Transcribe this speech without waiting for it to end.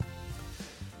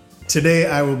Today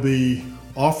I will be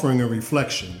offering a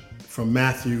reflection from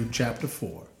Matthew chapter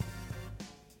 4,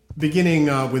 beginning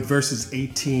with verses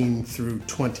 18 through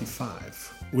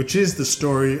 25, which is the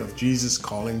story of Jesus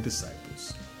calling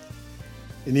disciples.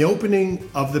 In the opening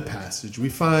of the passage, we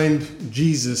find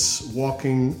Jesus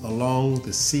walking along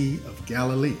the Sea of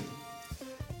Galilee.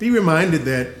 Be reminded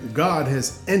that God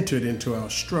has entered into our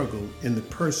struggle in the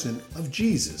person of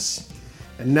Jesus.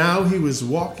 And now he was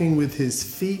walking with his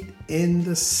feet in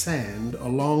the sand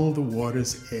along the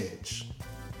water's edge.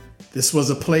 This was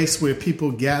a place where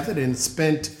people gathered and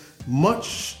spent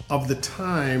much of the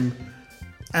time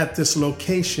at this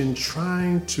location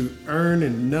trying to earn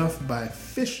enough by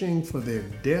fishing for their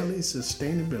daily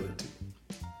sustainability.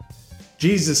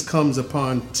 Jesus comes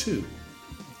upon two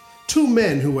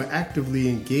men who were actively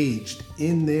engaged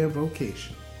in their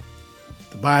vocation.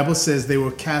 The Bible says they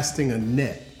were casting a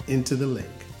net into the lake.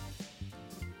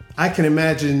 I can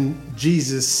imagine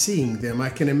Jesus seeing them. I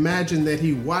can imagine that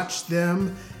he watched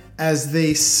them as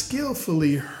they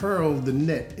skillfully hurled the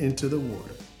net into the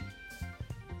water.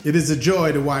 It is a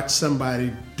joy to watch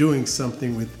somebody doing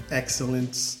something with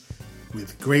excellence,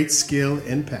 with great skill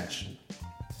and passion.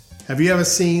 Have you ever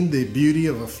seen the beauty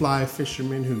of a fly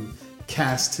fisherman who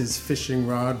casts his fishing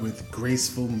rod with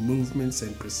graceful movements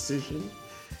and precision?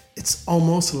 It's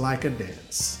almost like a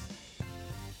dance.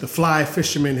 The fly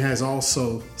fisherman has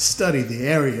also studied the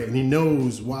area and he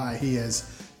knows why he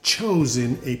has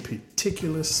chosen a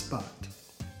particular spot.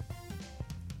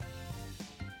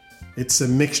 It's a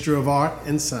mixture of art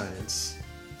and science.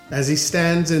 As he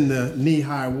stands in the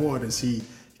knee-high waters, he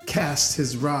casts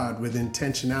his rod with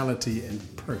intentionality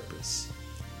and purpose.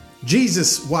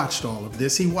 Jesus watched all of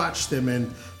this. He watched them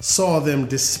and saw them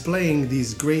displaying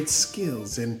these great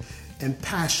skills and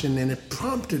passion, and it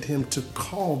prompted him to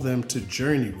call them to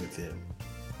journey with him.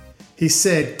 He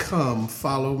said, "Come,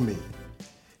 follow me."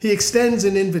 He extends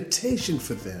an invitation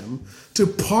for them to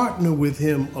partner with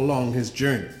him along his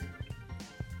journey.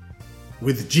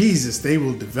 With Jesus, they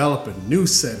will develop a new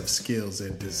set of skills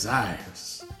and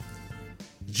desires.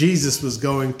 Jesus was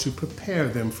going to prepare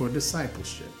them for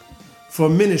discipleship, for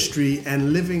ministry,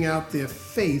 and living out their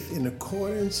faith in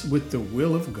accordance with the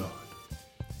will of God.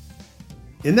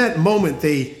 In that moment,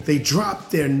 they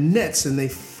dropped their nets and they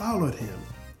followed him.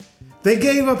 They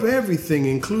gave up everything,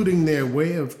 including their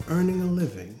way of earning a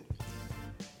living.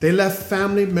 They left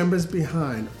family members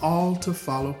behind, all to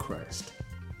follow Christ.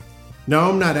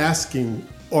 Now, I'm not asking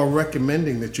or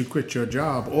recommending that you quit your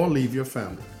job or leave your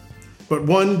family. But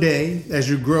one day, as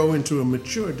you grow into a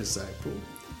mature disciple,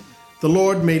 the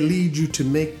Lord may lead you to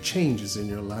make changes in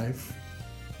your life.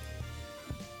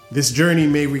 This journey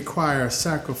may require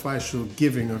sacrificial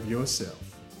giving of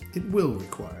yourself. It will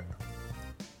require.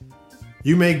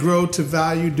 You may grow to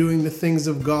value doing the things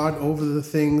of God over the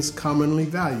things commonly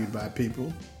valued by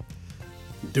people.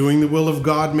 Doing the will of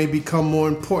God may become more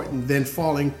important than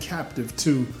falling captive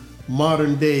to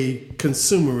modern day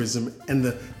consumerism and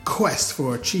the quest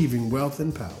for achieving wealth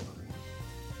and power.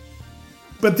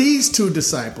 But these two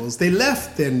disciples, they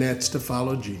left their nets to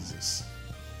follow Jesus.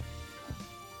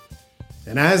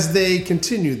 And as they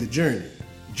continue the journey,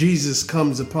 Jesus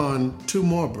comes upon two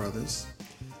more brothers,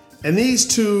 and these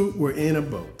two were in a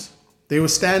boat. They were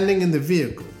standing in the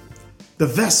vehicle, the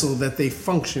vessel that they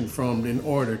functioned from in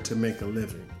order to make a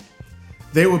living.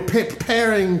 They were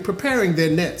preparing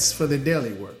their nets for their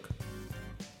daily work.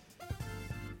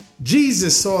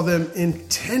 Jesus saw them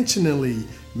intentionally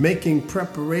making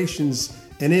preparations,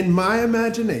 and in my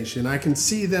imagination, I can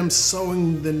see them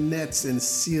sewing the nets and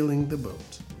sealing the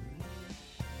boat.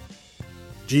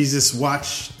 Jesus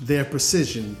watched their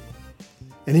precision,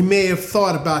 and he may have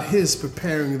thought about his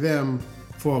preparing them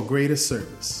for a greater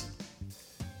service.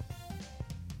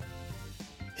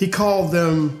 He called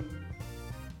them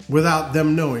without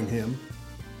them knowing him.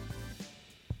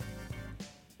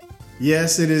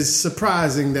 Yes, it is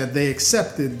surprising that they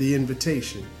accepted the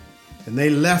invitation, and they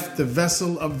left the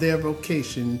vessel of their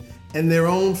vocation and their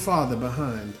own father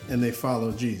behind, and they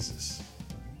followed Jesus.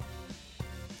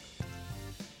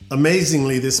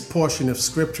 Amazingly, this portion of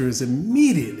scripture is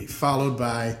immediately followed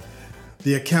by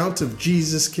the account of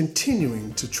Jesus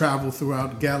continuing to travel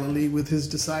throughout Galilee with his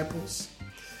disciples.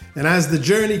 And as the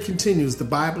journey continues, the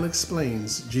Bible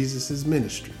explains Jesus'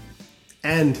 ministry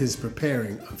and his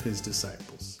preparing of his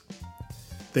disciples.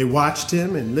 They watched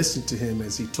him and listened to him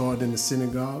as he taught in the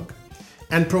synagogue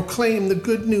and proclaimed the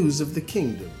good news of the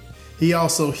kingdom. He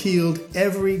also healed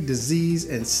every disease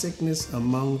and sickness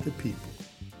among the people.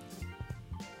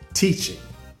 Teaching,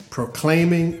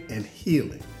 proclaiming, and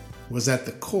healing was at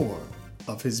the core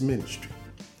of his ministry.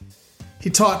 He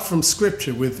taught from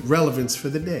scripture with relevance for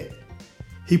the day.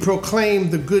 He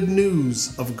proclaimed the good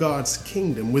news of God's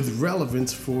kingdom with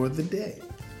relevance for the day.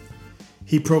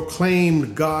 He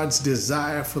proclaimed God's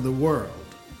desire for the world,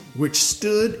 which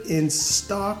stood in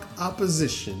stark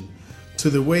opposition to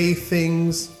the way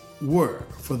things were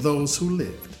for those who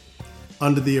lived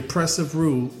under the oppressive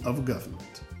rule of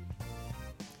government.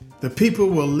 The people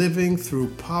were living through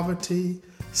poverty,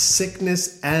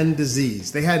 sickness, and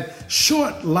disease. They had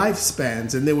short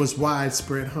lifespans and there was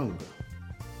widespread hunger.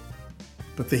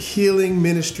 But the healing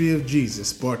ministry of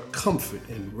Jesus brought comfort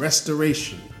and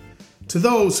restoration to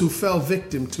those who fell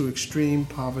victim to extreme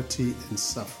poverty and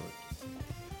suffering.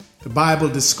 The Bible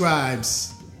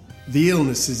describes the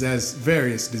illnesses as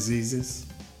various diseases.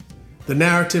 The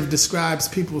narrative describes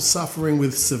people suffering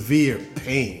with severe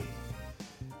pain.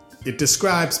 It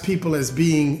describes people as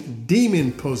being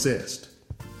demon-possessed.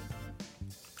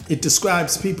 It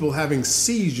describes people having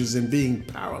seizures and being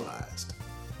paralyzed.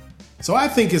 So I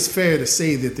think it's fair to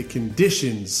say that the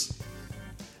conditions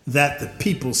that the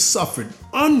people suffered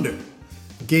under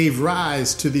gave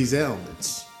rise to these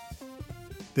ailments.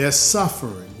 Their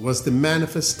suffering was the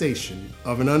manifestation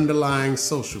of an underlying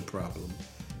social problem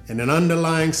and an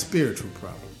underlying spiritual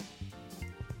problem.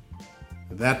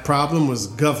 That problem was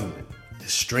government,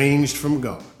 estranged from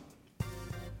God.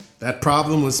 That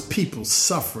problem was people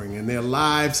suffering and their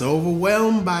lives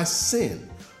overwhelmed by sin,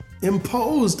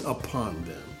 imposed upon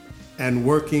them and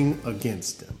working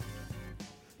against them.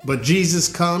 But Jesus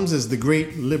comes as the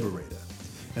great liberator,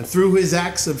 and through his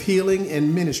acts of healing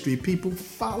and ministry, people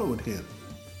followed him.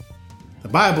 The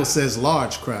Bible says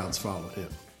large crowds followed him.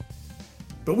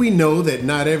 But we know that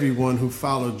not everyone who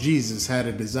followed Jesus had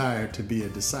a desire to be a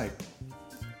disciple.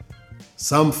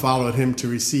 Some followed him to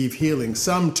receive healing,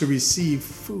 some to receive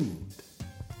food,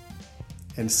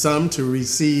 and some to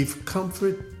receive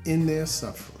comfort in their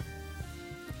suffering.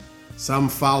 Some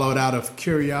followed out of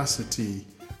curiosity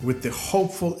with the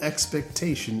hopeful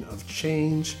expectation of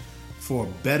change for a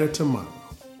better tomorrow.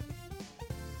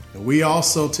 And we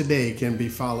also today can be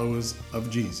followers of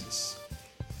Jesus.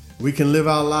 We can live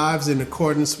our lives in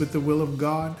accordance with the will of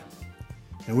God,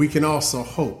 and we can also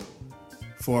hope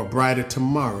for a brighter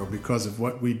tomorrow because of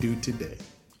what we do today.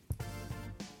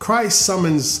 Christ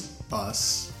summons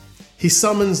us. He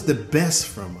summons the best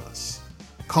from us,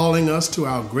 calling us to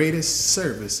our greatest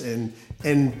service and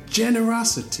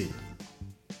generosity.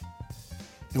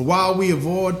 And while we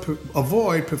avoid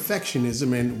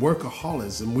perfectionism and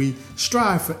workaholism, we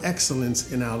strive for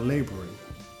excellence in our laboring.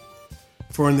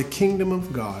 For in the kingdom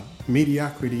of God,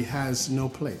 mediocrity has no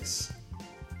place.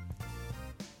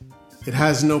 It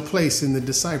has no place in the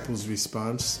disciples'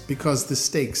 response because the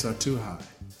stakes are too high.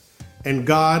 And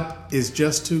God is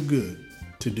just too good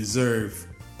to deserve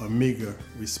a meager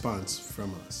response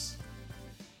from us.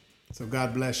 So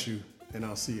God bless you, and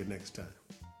I'll see you next time.